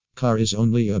car is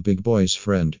only a big boy's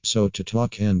friend, so to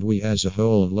talk, and we as a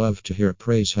whole love to hear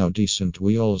praise how decent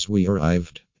wheels we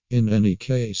arrived. In any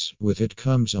case, with it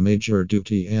comes a major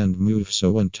duty and move,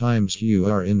 so when times you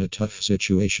are in a tough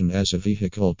situation as a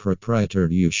vehicle proprietor,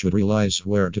 you should realize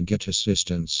where to get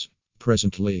assistance.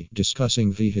 Presently,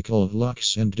 discussing vehicle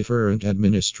locks and different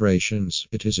administrations,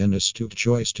 it is an astute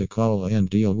choice to call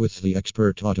and deal with the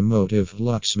expert automotive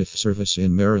locksmith service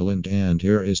in Maryland, and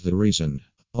here is the reason.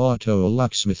 Auto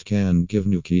Locksmith can give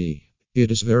new key.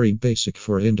 It is very basic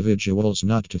for individuals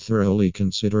not to thoroughly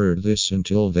consider this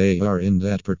until they are in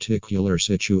that particular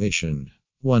situation.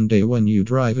 One day when you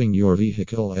driving your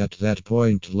vehicle at that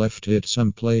point left it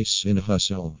someplace in a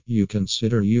hustle, you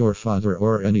consider your father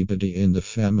or anybody in the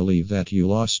family that you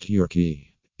lost your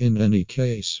key. In any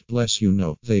case, bless you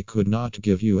know, they could not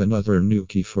give you another new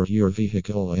key for your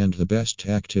vehicle, and the best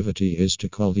activity is to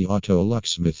call the auto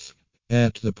locksmith.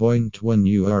 At the point when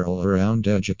you are all around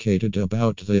educated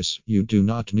about this, you do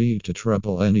not need to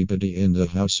trouble anybody in the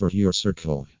house or your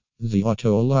circle. The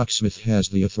auto locksmith has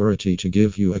the authority to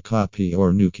give you a copy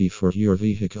or new key for your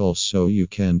vehicle, so you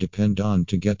can depend on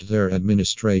to get their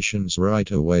administrations right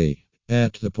away.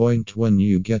 At the point when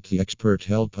you get the expert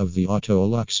help of the auto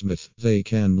locksmith, they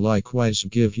can likewise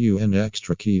give you an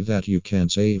extra key that you can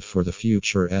save for the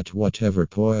future at whatever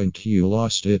point you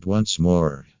lost it once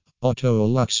more. Auto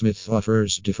Locksmith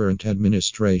offers different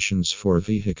administrations for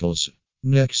vehicles.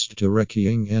 Next to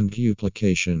rekeying and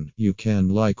duplication, you can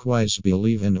likewise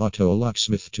believe an auto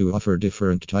locksmith to offer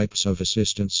different types of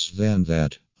assistance than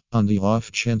that. On the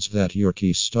off chance that your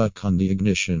key stuck on the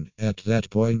ignition, at that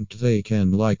point they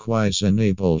can likewise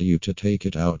enable you to take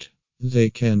it out. They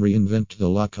can reinvent the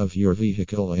lock of your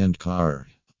vehicle and car.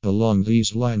 Along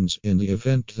these lines, in the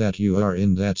event that you are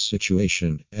in that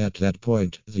situation, at that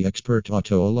point, the expert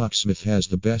auto locksmith has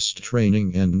the best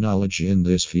training and knowledge in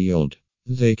this field.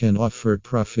 They can offer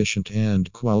proficient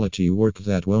and quality work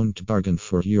that won't bargain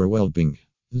for your well-being.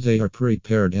 They are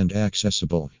prepared and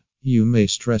accessible. You may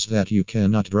stress that you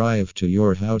cannot drive to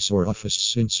your house or office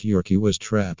since your key was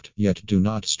trapped, yet do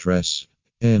not stress.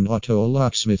 An auto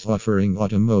locksmith offering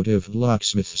automotive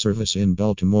locksmith service in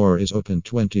Baltimore is open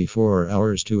 24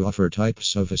 hours to offer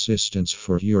types of assistance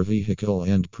for your vehicle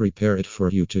and prepare it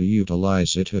for you to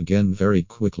utilize it again very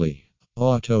quickly.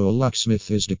 Auto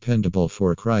Locksmith is dependable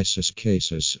for crisis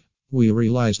cases. We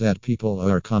realize that people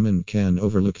are common can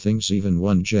overlook things even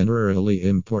when generally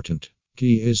important.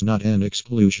 Key is not an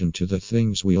exclusion to the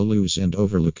things we lose and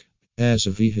overlook. As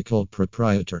a vehicle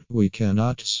proprietor, we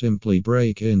cannot simply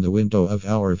break in the window of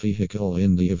our vehicle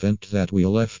in the event that we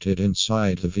left it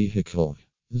inside the vehicle.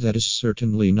 That is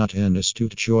certainly not an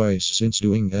astute choice, since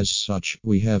doing as such,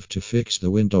 we have to fix the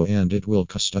window and it will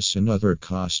cost us another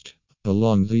cost.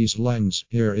 Along these lines,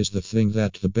 here is the thing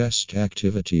that the best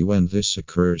activity when this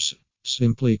occurs.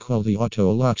 Simply call the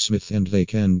auto locksmith and they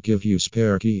can give you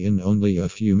spare key in only a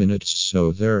few minutes,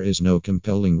 so there is no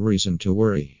compelling reason to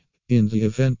worry. In the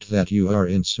event that you are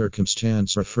in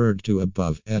circumstance referred to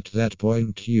above, at that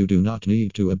point you do not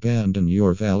need to abandon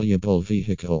your valuable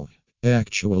vehicle.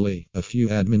 Actually, a few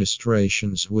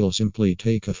administrations will simply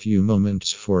take a few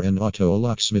moments for an auto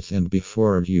locksmith, and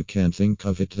before you can think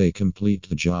of it, they complete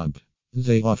the job.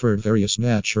 They offer various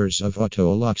natures of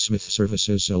auto locksmith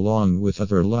services along with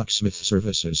other locksmith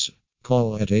services.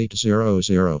 Call at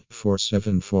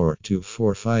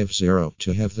 800-474-2450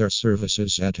 to have their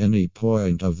services at any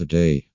point of the day.